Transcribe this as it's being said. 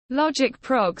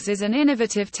LogicProgs is an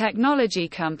innovative technology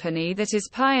company that is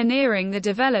pioneering the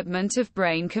development of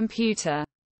brain-computer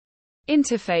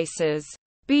interfaces,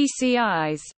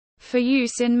 BCIs, for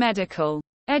use in medical,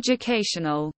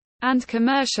 educational, and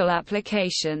commercial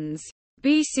applications.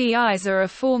 BCIs are a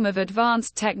form of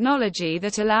advanced technology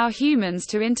that allow humans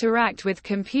to interact with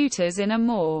computers in a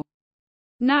more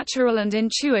natural and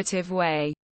intuitive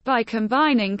way. By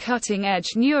combining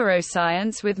cutting-edge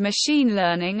neuroscience with machine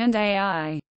learning and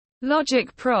AI,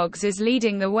 LogicProgs is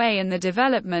leading the way in the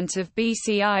development of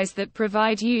BCIs that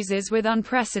provide users with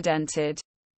unprecedented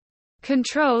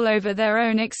control over their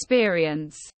own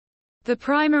experience. The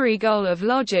primary goal of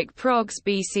LogicProgs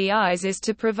BCIs is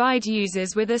to provide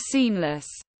users with a seamless,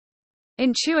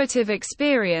 intuitive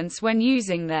experience when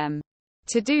using them.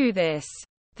 To do this,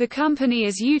 the company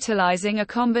is utilizing a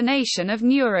combination of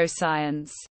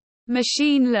neuroscience,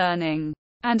 machine learning,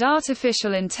 and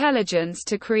artificial intelligence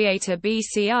to create a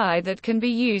BCI that can be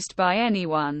used by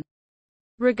anyone,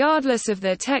 regardless of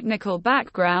their technical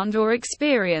background or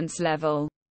experience level.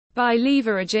 By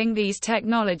leveraging these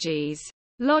technologies,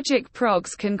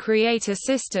 LogicProgs can create a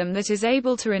system that is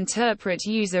able to interpret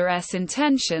users'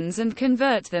 intentions and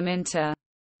convert them into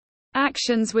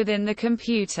actions within the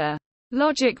computer.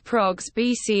 LogicProgs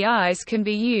BCIs can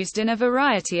be used in a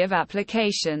variety of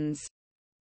applications,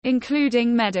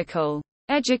 including medical,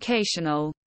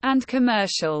 educational, and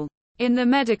commercial. In the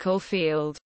medical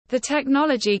field, the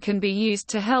technology can be used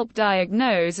to help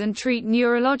diagnose and treat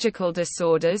neurological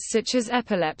disorders such as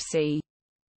epilepsy,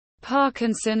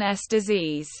 Parkinson's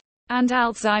disease, and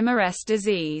Alzheimer's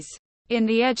disease. In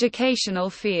the educational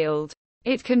field,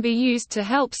 it can be used to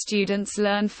help students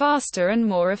learn faster and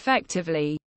more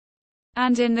effectively.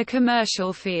 And in the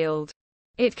commercial field,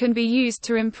 it can be used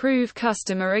to improve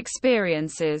customer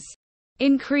experiences,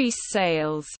 increase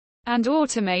sales, and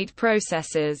automate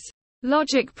processes.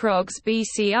 LogicProgs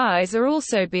BCIs are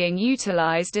also being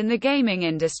utilized in the gaming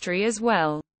industry as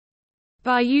well.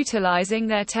 By utilizing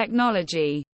their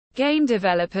technology, game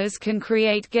developers can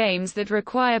create games that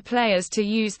require players to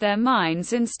use their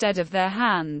minds instead of their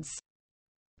hands.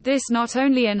 This not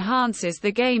only enhances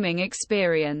the gaming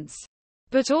experience,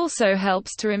 but also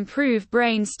helps to improve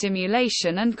brain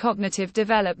stimulation and cognitive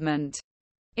development.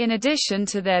 In addition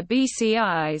to their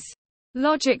BCIs,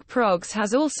 LogicProgs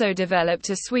has also developed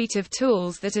a suite of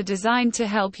tools that are designed to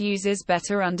help users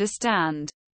better understand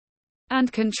and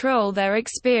control their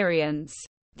experience.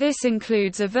 This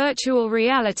includes a virtual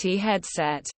reality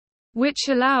headset, which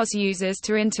allows users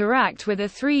to interact with a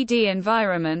 3D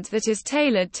environment that is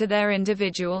tailored to their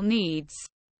individual needs.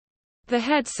 The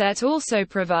headset also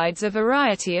provides a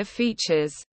variety of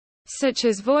features, such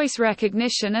as voice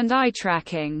recognition and eye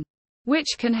tracking, which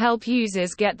can help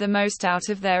users get the most out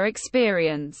of their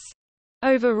experience.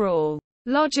 Overall,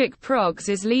 LogicProgs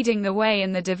is leading the way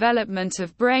in the development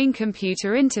of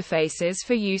brain-computer interfaces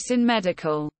for use in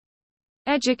medical,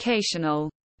 educational,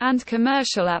 and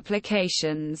commercial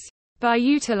applications. By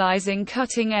utilizing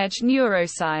cutting-edge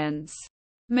neuroscience,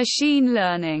 machine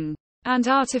learning, and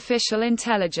artificial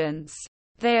intelligence,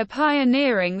 they are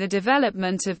pioneering the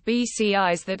development of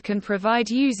BCIs that can provide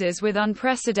users with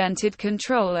unprecedented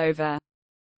control over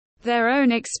their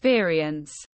own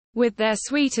experience. With their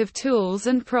suite of tools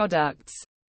and products,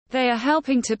 they are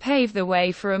helping to pave the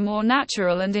way for a more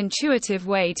natural and intuitive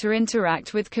way to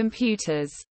interact with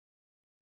computers.